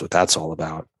hell knows what that's all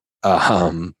about?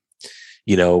 But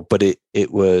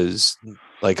it was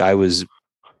like I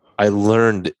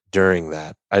learned during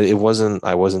that. I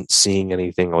wasn't seeing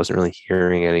anything. I wasn't really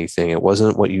hearing anything. It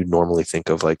wasn't what you normally think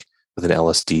of like with an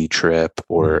LSD trip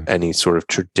or any sort of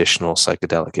traditional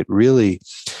psychedelic. It really,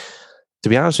 to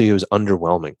be honest with you, it was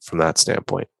underwhelming from that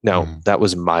standpoint. Now, that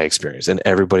was my experience, and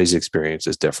everybody's experience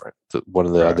is different. One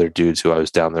of the other dudes who I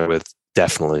was down there with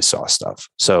definitely saw stuff.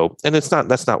 So, and that's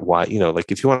not why,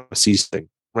 like if you want to see something,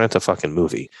 rent a fucking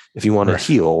movie. If you want to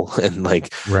heal and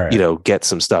get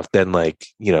some stuff, then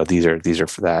these are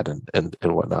for that and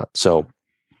whatnot. So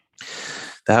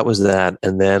that was that.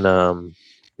 And then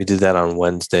we did that on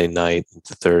Wednesday night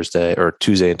into Thursday, or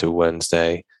Tuesday into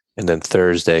Wednesday. And then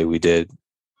Thursday we did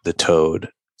the Toad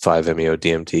 5-MeO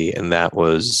DMT. And that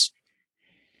was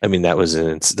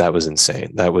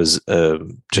insane. That was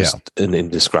just an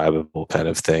indescribable kind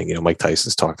of thing. Mike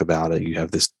Tyson's talked about it. You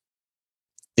have this,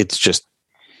 it's just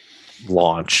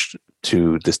launched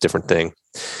to this different thing.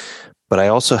 But I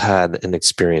also had an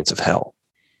experience of hell.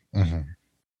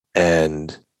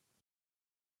 And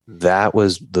that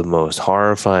was the most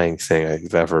horrifying thing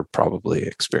I've ever probably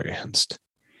experienced.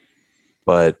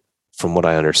 But from what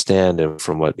I understand, and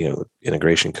from what,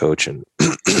 integration coach and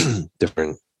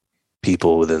different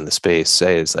people within the space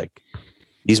say, is like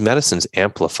these medicines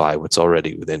amplify what's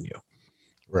already within you.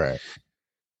 Right.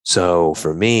 So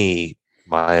for me,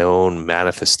 my own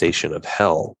manifestation of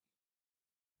hell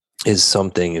is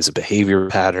a behavior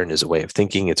pattern, is a way of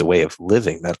thinking, it's a way of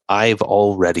living that I've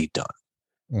already done.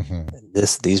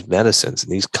 These medicines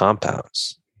and these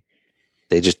compounds,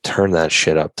 they just turn that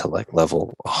shit up to like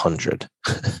level 100,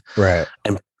 right?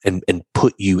 and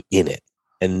put you in it,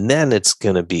 and then it's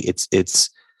gonna be it's.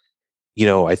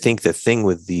 I think the thing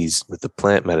with the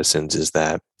plant medicines is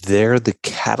that they're the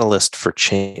catalyst for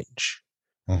change.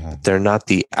 They're not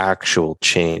the actual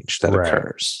change that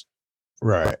occurs.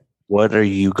 Right. What are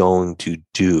you going to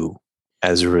do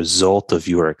as a result of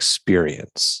your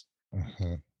experience?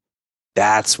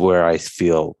 That's where I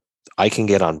feel I can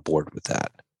get on board with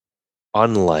that.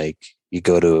 Unlike you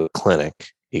go to a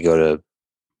clinic, you go to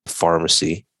a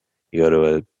pharmacy, you go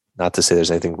to not to say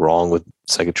there's anything wrong with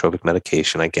psychotropic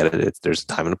medication. I get it. There's a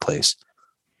time and a place.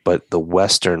 But the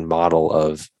Western model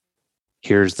of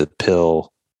here's the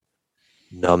pill,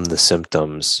 numb the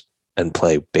symptoms, and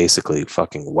play basically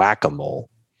fucking whack-a-mole.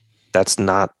 That's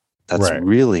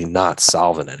really not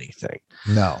solving anything.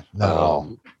 No, not at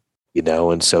all.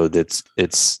 And so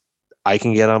it's I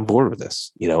can get on board with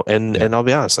this, and I'll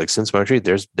be honest, like since my retreat,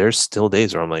 there's still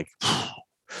days where I'm like,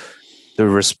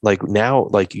 now,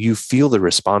 you feel the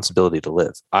responsibility to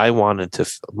live. I wanted to,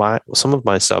 some of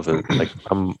my stuff is like,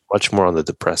 I'm much more on the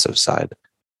depressive side.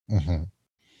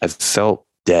 I've felt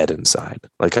dead inside.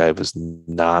 Like I was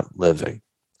not living.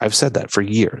 I've said that for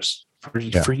years,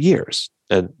 for years,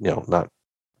 and not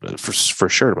for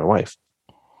sure to my wife.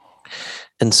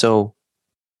 And so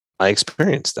I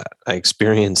experienced that. I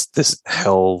experienced this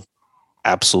hell,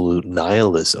 absolute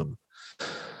nihilism,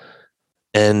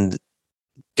 and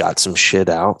got some shit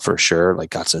out for sure.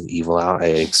 Like got some evil out.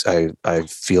 I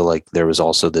feel like there was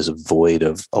also this void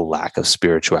of a lack of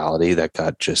spirituality that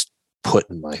got just put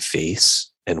in my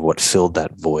face. And what filled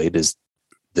that void is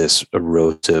this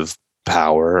erosive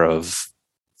power of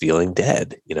feeling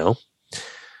dead,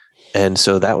 And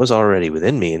so that was already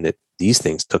within me, and that these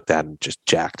things took that and just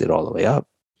jacked it all the way up.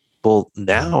 Well,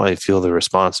 now I feel the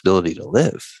responsibility to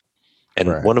live.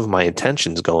 And one of my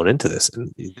intentions going into this,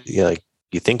 and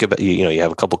you think about, you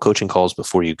have a couple coaching calls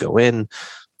before you go in.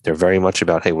 They're very much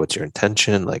about, hey, what's your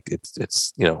intention? Like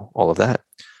it's all of that.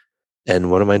 And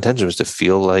one of my intentions was to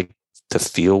feel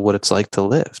what it's like to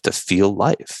live, to feel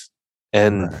life.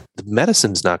 And the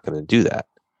medicine's not going to do that.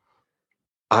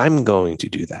 I'm going to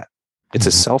do that. It's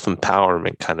a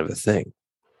self-empowerment kind of a thing.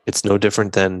 It's no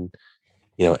different than,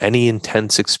 any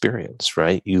intense experience,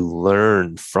 right? You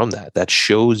learn from that. That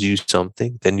shows you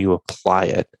something, then you apply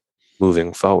it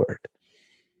moving forward.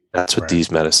 That's what Right.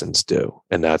 these medicines do.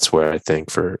 And that's where I think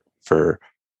for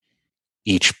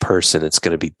each person it's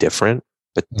going to be different,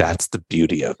 but that's the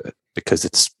beauty of it, because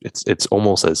it's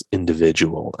almost as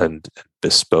individual and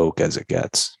bespoke as it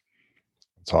gets.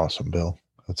 That's awesome, Bill.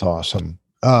 That's awesome.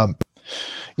 When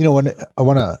I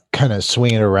want to kind of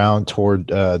swing it around toward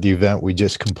the event we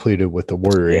just completed with the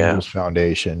Warrior Angels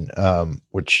Foundation,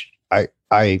 which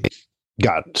I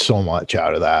got so much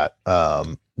out of that.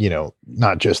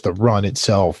 Not just the run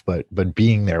itself, but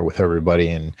being there with everybody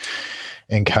and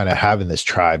kind of having this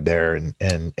tribe there and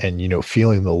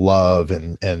feeling the love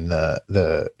and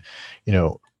the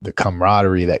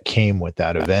camaraderie that came with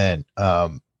that event.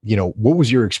 What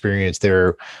was your experience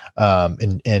there?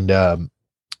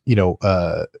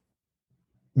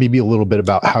 Maybe a little bit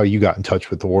about how you got in touch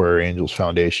with the Warrior Angels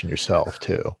Foundation yourself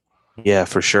too. Yeah,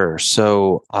 for sure.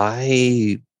 So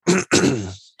I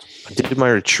did my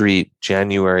retreat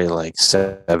January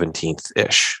 17th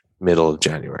ish, middle of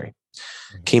January.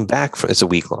 Came back from, it's a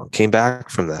week long, came back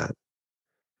from that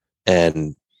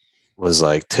and was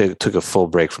took a full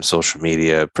break from social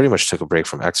media, pretty much took a break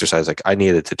from exercise. I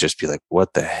needed to just be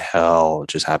what the hell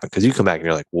just happened? Because you come back and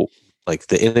you're well,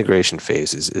 the integration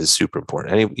phase is super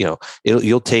important. And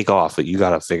you'll take off, but you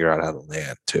got to figure out how to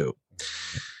land too.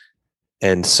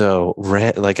 And so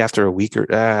after a week or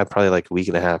probably a week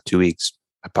and a half, 2 weeks,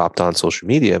 I popped on social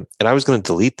media and I was going to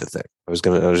delete the thing. I was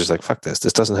just like, fuck this.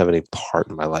 This doesn't have any part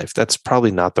in my life. That's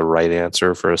probably not the right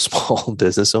answer for a small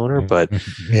business owner, but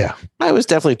yeah, I was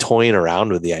definitely toying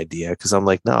around with the idea because I'm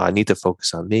no, I need to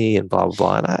focus on me and blah,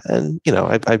 blah, blah.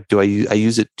 I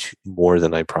use it more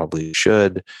than I probably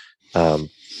should.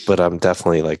 But I'm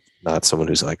definitely not someone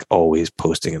who's always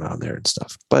posting it on there and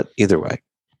stuff, but either way.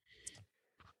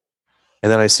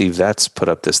 And then I see vets put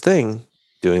up this thing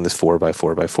doing this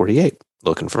 4x4x48,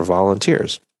 looking for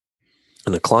volunteers.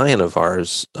 And a client of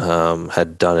ours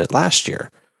had done it last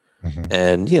year.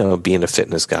 And, being a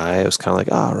fitness guy, I was kind of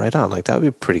oh, right on. That would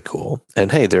be pretty cool.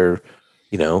 And hey, they're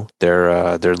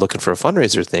looking for a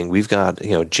fundraiser thing. We've got,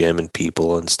 gym and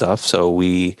people and stuff. So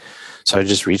I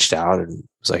just reached out and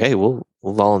was hey, we'll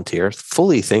volunteer,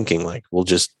 fully thinking we'll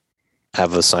just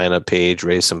have a sign up page,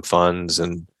 raise some funds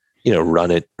and,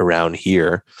 run it around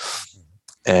here.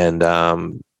 And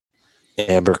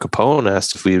Amber Capone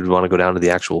asked if we would want to go down to the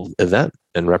actual event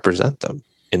and represent them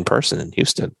in person in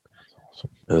Houston.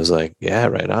 It was yeah,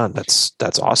 right on.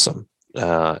 That's awesome.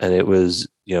 And it was,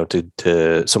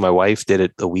 so my wife did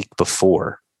it the week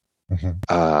before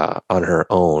on her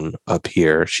own up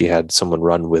here. She had someone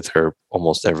run with her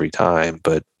almost every time,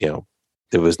 but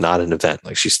it was not an event.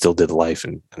 She still did life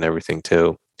and everything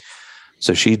too.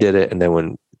 So she did it. And then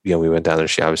when, we went down there,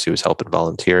 she obviously was helping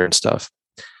volunteer and stuff.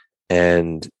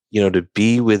 And, to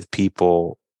be with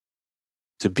people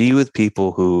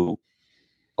who,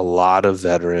 a lot of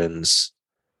veterans,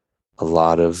 a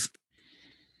lot of,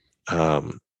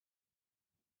 to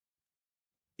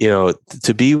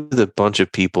be with a bunch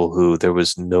of people who there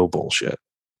was no bullshit.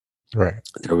 Right.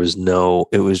 It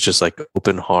was just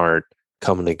open heart,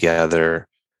 coming together,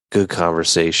 good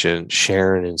conversation,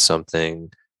 sharing in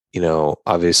something,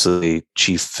 obviously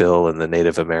Chief Phil and the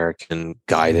Native American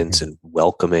guidance and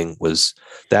welcoming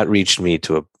that reached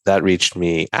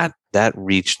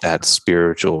that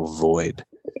spiritual void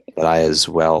that I as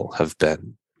well have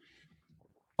been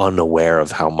unaware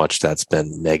of how much that's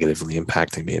been negatively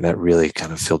impacting me. And that really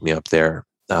kind of filled me up there.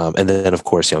 And then of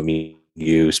course, me,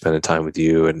 you spending time with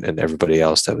you and everybody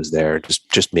else that was there,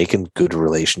 just making good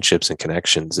relationships and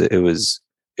connections. It was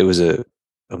a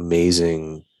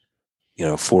amazing,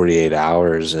 48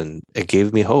 hours, and it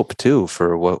gave me hope too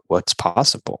for what's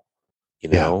possible,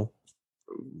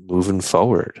 moving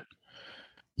forward.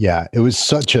 Yeah, it was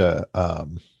such it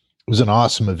was an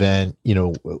awesome event,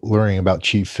 learning about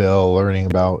Chief Phil, learning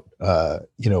about,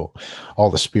 all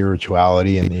the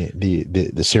spirituality and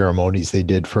the ceremonies they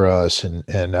did for us and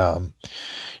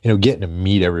getting to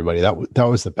meet everybody. That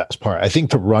was the best part. I think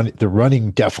the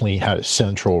running definitely had a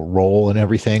central role in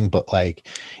everything, but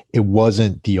it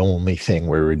wasn't the only thing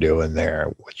we were doing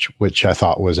there, which I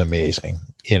thought was amazing,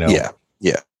 Yeah.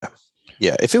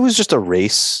 If it was just a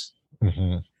race,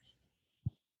 and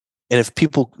if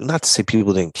people, not to say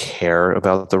people didn't care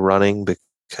about the running,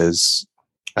 because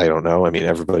I don't know. I mean,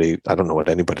 I don't know what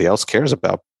anybody else cares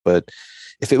about, but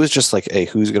if it was just hey,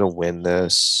 who's going to win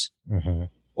this?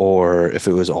 Or if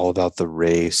it was all about the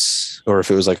race, or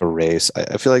if it was a race,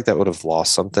 I feel that would have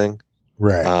lost something.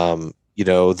 Right. The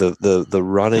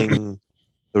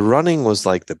running was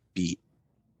the beat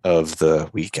of the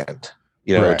weekend.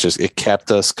 Right. It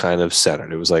kept us kind of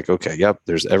centered. It was like, okay, yep,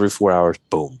 there's every 4 hours,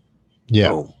 boom, Yeah.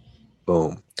 boom,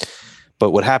 boom.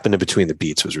 But what happened in between the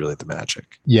beats was really the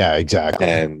magic. Yeah, exactly.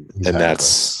 And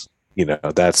that's,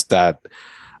 that's that.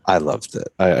 I loved it.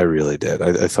 I really did.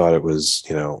 I thought it was,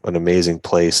 an amazing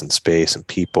place and space and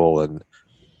people. And,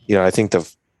 I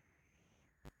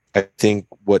think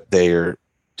what they're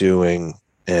doing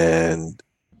and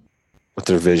what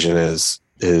their vision is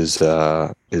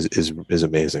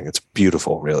amazing. It's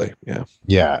beautiful, really. Yeah.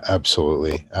 Yeah,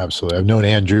 absolutely. Absolutely. I've known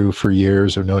Andrew for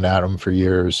years. I've known Adam for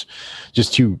years.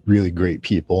 Just two really great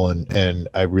people. And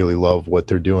I really love what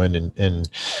they're doing and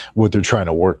what they're trying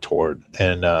to work toward.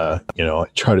 And, I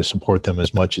try to support them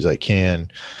as much as I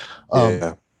can.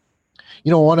 Yeah.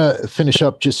 I want to finish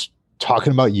up just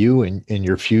talking about you and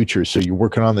your future. So you're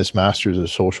working on this master's of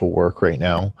social work right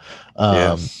now.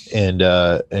 Yeah.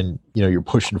 And you're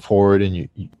pushing forward and you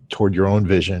toward your own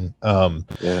vision.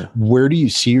 Yeah. Where do you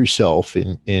see yourself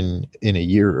in a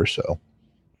year or so?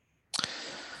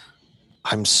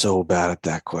 I'm so bad at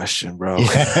that question, bro.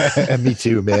 Yeah, me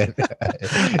too, man.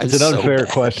 It's an unfair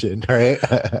question, right?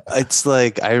 It's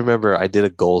like, I remember I did a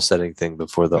goal setting thing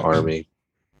before the Army,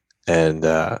 and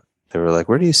they were like,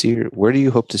 where do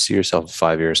you hope to see yourself in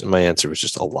 5 years? And my answer was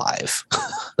just alive.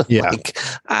 Yeah. Like,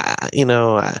 in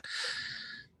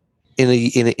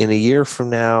a year from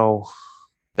now,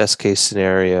 best case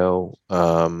scenario.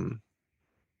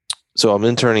 So I'm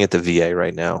interning at the VA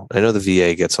right now. I know the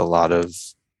VA gets a lot of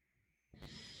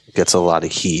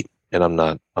heat,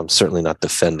 and I'm certainly not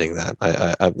defending that.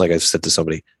 I like I've said to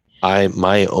somebody,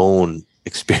 my own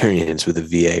experience with the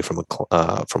VA from a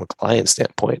client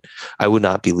standpoint, I would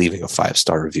not be leaving a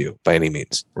 5-star review by any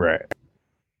means. Right.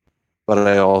 But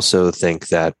I also think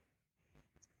that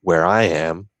where I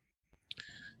am,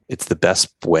 it's the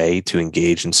best way to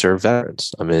engage and serve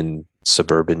veterans. I'm in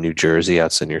suburban New Jersey,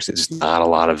 outside New York City. There's not a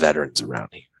lot of veterans around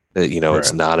here. Right.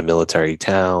 It's not a military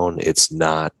town. It's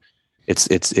not.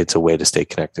 It's a way to stay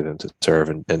connected and to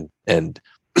serve. And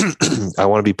I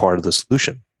want to be part of the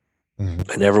solution.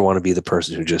 Mm-hmm. I never want to be the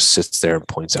person who just sits there and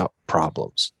points out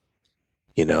problems.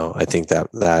 I think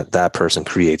that person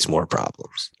creates more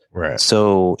problems. Right.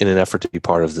 So in an effort to be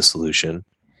part of the solution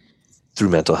through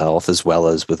mental health, as well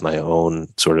as with my own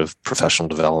sort of professional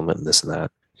development and this and that,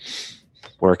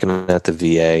 working at the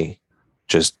VA,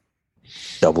 just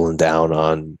doubling down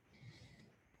on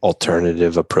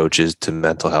alternative approaches to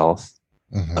mental health,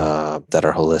 mm-hmm. That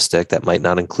are holistic, that might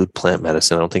not include plant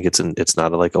medicine. I don't think it's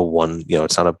not like a one,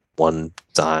 it's not a one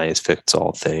size fits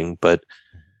all thing, but,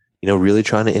 really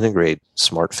trying to integrate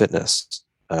smart fitness,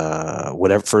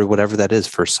 whatever that is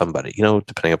for somebody,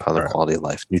 depending upon their quality of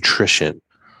life, nutrition,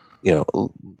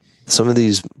 some of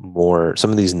these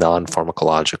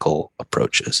non-pharmacological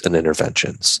approaches and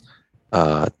interventions,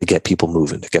 to get people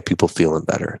moving, to get people feeling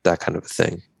better, that kind of a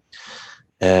thing.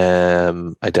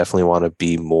 I definitely want to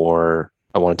be more,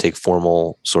 I want to take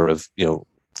formal sort of,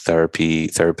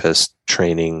 therapist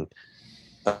training,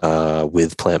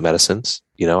 with plant medicines.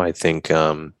 I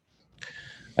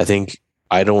think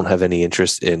I don't have any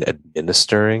interest in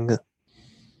administering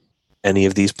any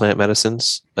of these plant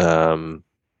medicines. One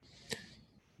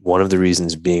of the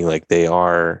reasons being like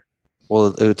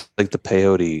it's like the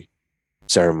peyote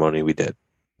ceremony we did.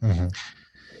 Mm-hmm.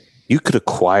 You could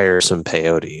acquire some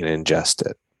peyote and ingest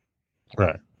it.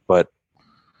 Right. But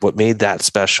what made that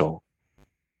special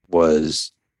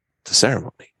was the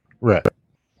ceremony. Right.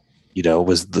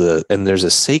 And there's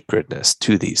a sacredness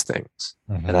to these things.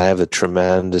 Mm-hmm. And I have a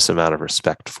tremendous amount of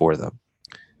respect for them.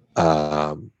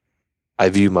 I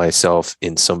view myself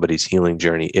in somebody's healing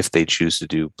journey, if they choose to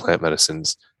do plant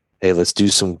medicines. Hey, let's do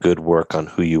some good work on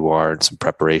who you are and some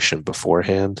preparation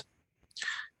beforehand.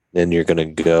 Then you're going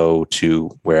to go to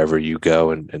wherever you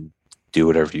go and do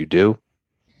whatever you do.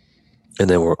 And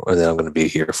then I'm going to be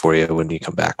here for you when you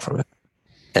come back from it.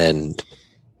 And,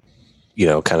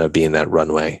 kind of being that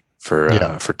runway for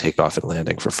takeoff and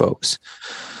landing for folks.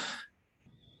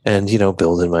 And,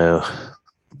 building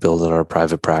our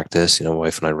private practice. My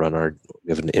wife and I we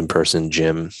have an in-person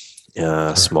gym,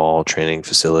 small training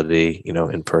facility,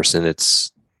 in person.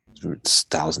 It's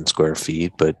 1,000 square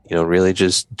feet, but really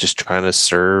just trying to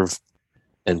serve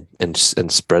and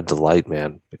spread the light,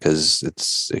 man, because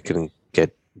it can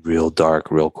get real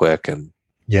dark real quick. And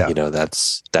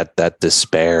that's that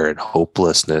despair and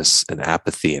hopelessness and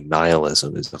apathy and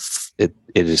nihilism it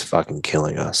is fucking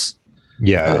killing us.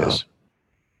 Yeah, it is.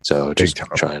 So just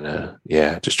trying to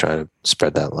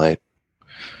spread that light.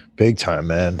 Big time,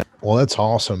 man. Well, that's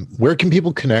awesome. Where can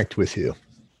people connect with you?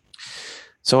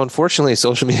 So unfortunately,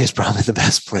 social media is probably the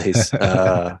best place.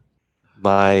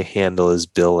 My handle is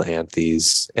Bill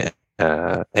Anthes,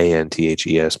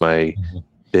 Anthes, my Mm-hmm.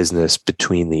 business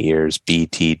between the ears,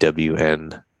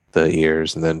 BTWN, the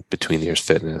ears, and then between the ears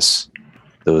fitness.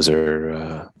 Those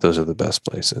are the best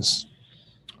places.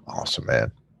 Awesome,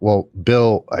 man. Well,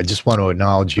 Bill, I just want to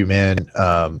acknowledge you, man.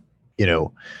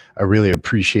 I really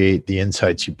appreciate the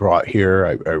insights you brought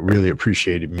here. I really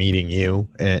appreciated meeting you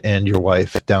and your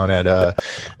wife down at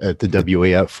the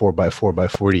WAF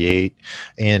 4x4x48,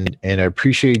 and I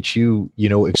appreciate you,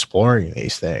 exploring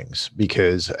these things,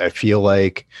 because I feel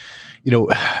like,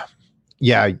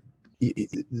 yeah,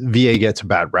 VA gets a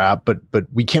bad rap, but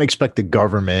we can't expect the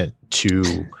government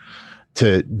to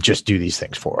just do these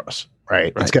things for us,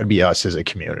 right? It's got to be us as a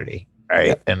community, right?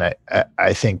 Yeah. And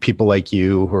I think people like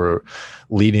you who are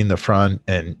leading the front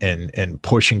and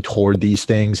pushing toward these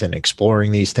things and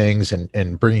exploring these things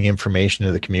and bringing information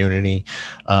to the community,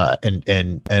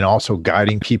 and also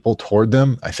guiding people toward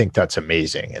them, I think that's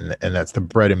amazing, and that's the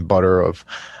bread and butter of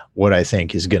what I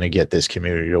think is going to get this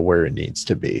community to where it needs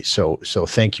to be. So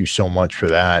thank you so much for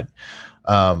that.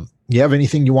 You have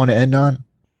anything you want to end on?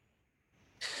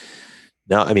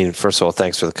 No, I mean, first of all,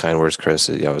 thanks for the kind words, Chris.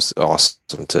 It was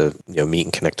awesome to meet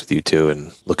and connect with you too,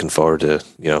 and looking forward to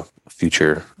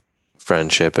future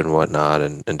friendship and whatnot,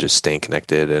 and just staying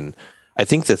connected. And I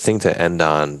think the thing to end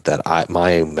on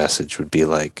my message would be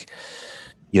like,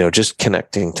 just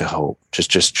connecting to hope,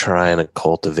 just trying to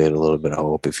cultivate a little bit of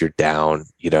hope. If you're down,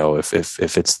 if it's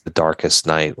the darkest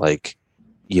night, like,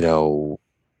 there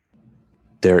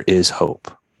is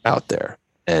hope out there,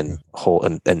 and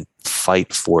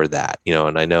fight for that,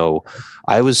 and I know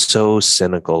I was so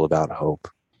cynical about hope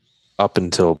up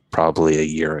until probably a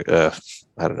year,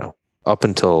 I don't know, up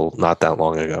until not that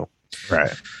long ago.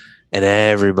 Right. And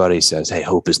everybody says, hey,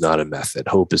 hope is not a method.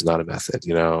 Hope is not a method.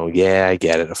 Yeah, I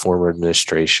get it. A former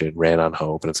administration ran on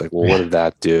hope. And it's like, well, what did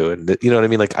that do? And you know what I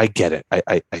mean? Like, I get it.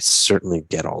 I certainly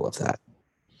get all of that.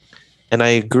 And I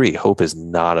agree. Hope is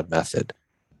not a method.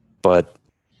 But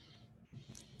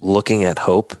looking at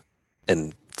hope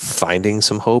and finding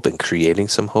some hope and creating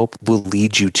some hope will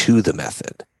lead you to the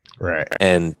method. Right.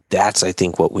 And that's, I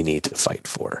think, what we need to fight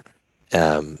for.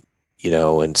 And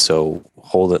so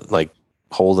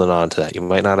holding on to that. You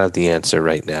might not have the answer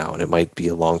right now, and it might be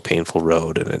a long, painful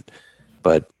road,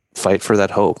 but fight for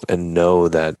that hope, and know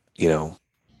that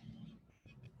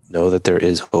there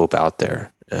is hope out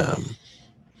there.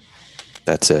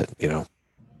 That's it.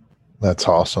 That's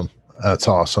awesome. That's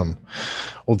awesome.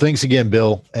 Well, thanks again,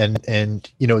 Bill. And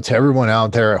to everyone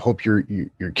out there, I hope you're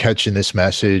catching this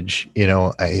message.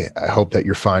 I hope that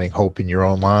you're finding hope in your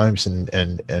own lives, and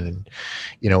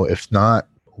if not,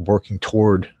 working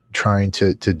toward trying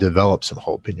to develop some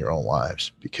hope in your own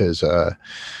lives, because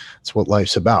it's what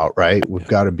life's about, right? We've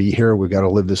got to be here. We've got to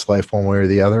live this life one way or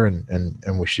the other,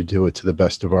 and we should do it to the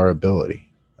best of our ability.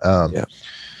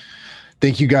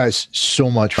 Thank you guys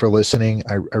so much for listening.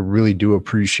 I really do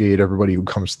appreciate everybody who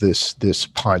comes to this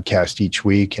podcast each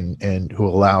week and who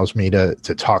allows me to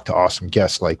talk to awesome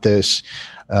guests like this.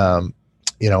 I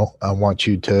want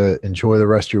you to enjoy the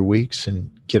rest of your weeks and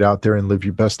get out there and live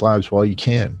your best lives while you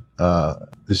can.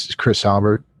 This is Chris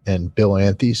Albert and Bill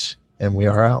Anthes, and we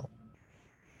are out.